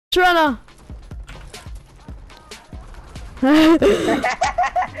Serena!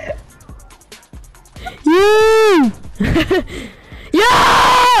 You!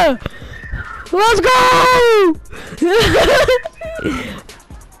 Yeah! Let's go!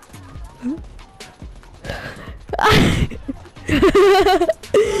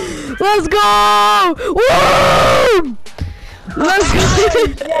 Let's go! Woo! Let's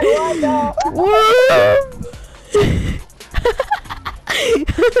go! Woo!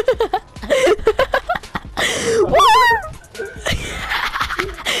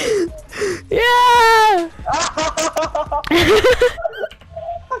 Yeah!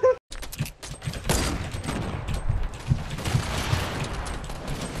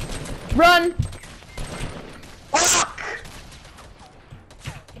 Run! Fuck!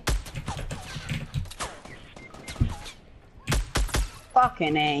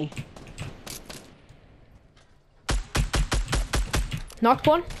 Fucking A. Knocked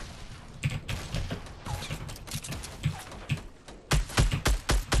one.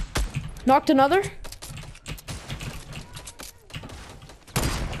 Knocked another.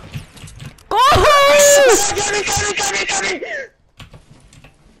 Go! Got me!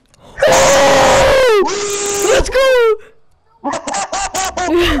 Let's go!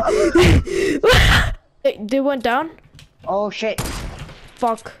 They went down? Oh shit.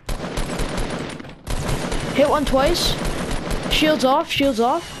 Fuck. Hit one twice. Shields off, shields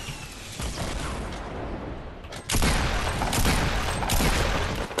off.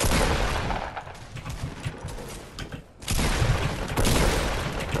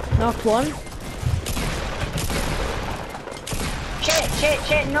 Knocked one.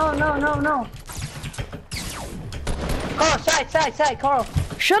 Shit, no. Carl, side, Carl.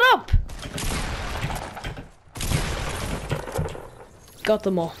 Shut up! Got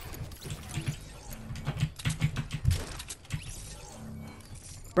them all.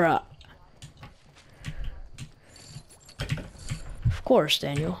 Bruh. Of course,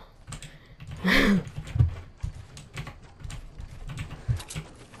 Daniel.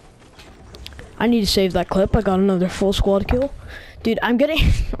 I need to save that clip. I got another full squad kill. Dude, I'm getting...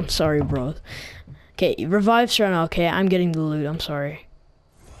 I'm sorry, bro. Okay, revive Serena, okay? I'm getting the loot, I'm sorry.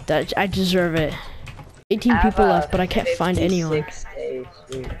 That I deserve it. 18 people left, but I can't find anyone.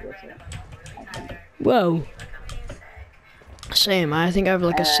 Whoa. Same, I think I have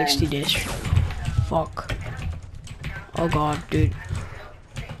like a 60 days. Fuck. Oh god, dude.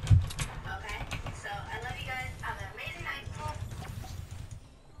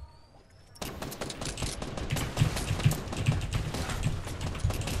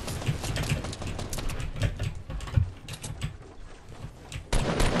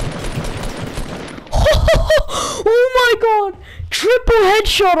 Oh my god! Triple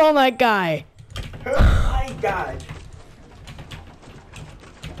headshot on that guy! Oh my god.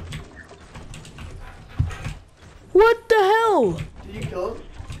 What the hell? Did you kill him?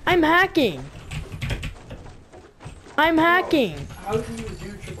 I'm hacking. I'm hacking. How do you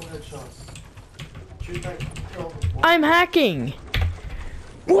do triple headshots? Shoot that kill before. I'm hacking.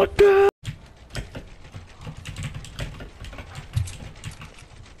 What the?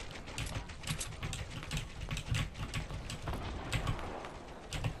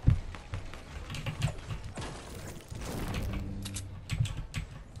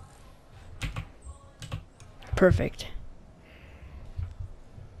 Perfect.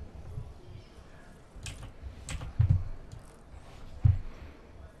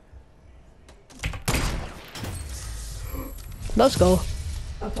 Let's go.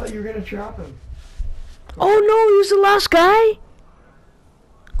 I thought you were gonna trap him. Oh no, he was the last guy?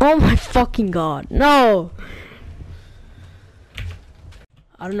 Oh my fucking god, no!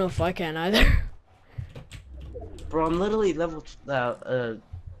 I don't know if I can either. Bro, I'm literally level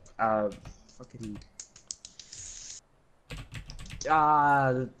fucking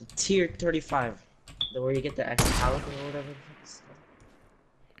tier 35. Where you get the Excalibur or whatever.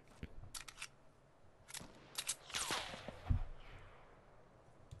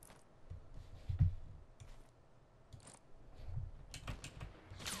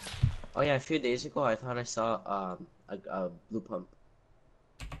 Oh yeah, a few days ago I thought I saw a blue pump.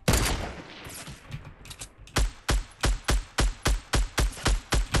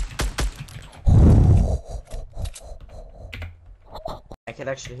 I can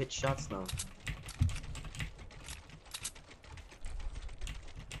actually hit shots now.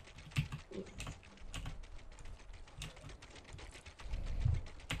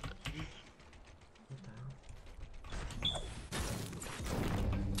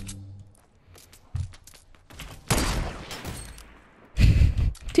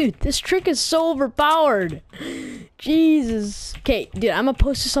 Dude, this trick is so overpowered. Jesus. Okay. Okay, dude, I'm gonna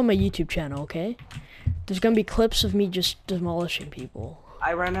post this on my YouTube channel, okay? There's gonna be clips of me just demolishing people.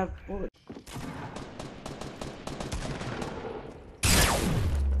 I ran out of wood.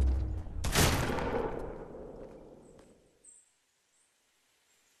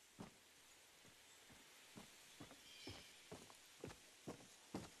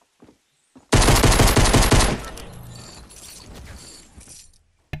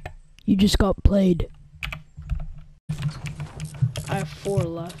 You just got played. I have 4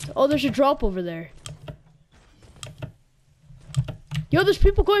 left. Oh, there's a drop over there. Yo, there's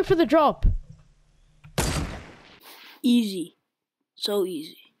people going for the drop. Easy. So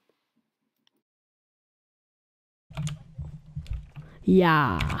easy.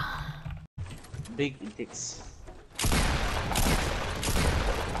 Yeah. Big dicks.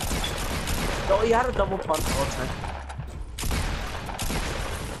 Oh, you had a double punch all the time.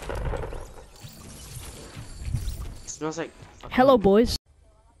 Smells like. Hello, boys.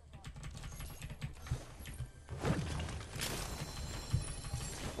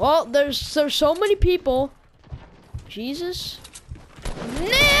 Well, there's so many people. Jesus.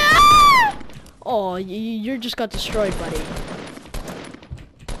 Nah! Oh, you just got destroyed, buddy.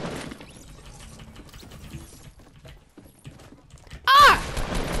 Ah!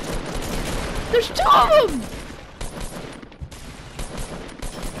 There's 2 of them!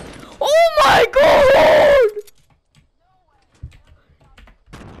 Oh my god!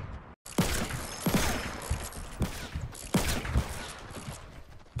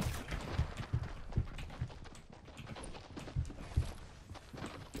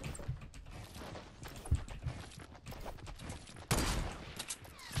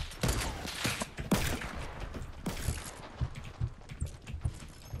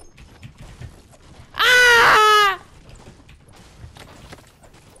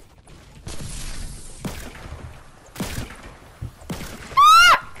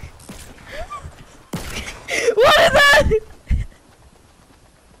 What is that?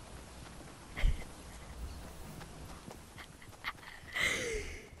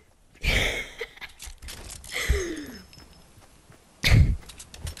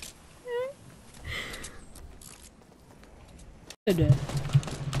 Good.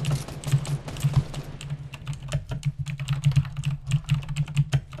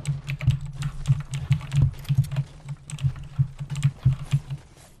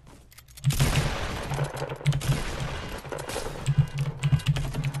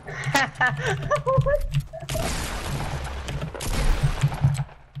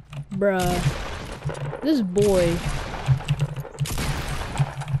 Bruh. This boy.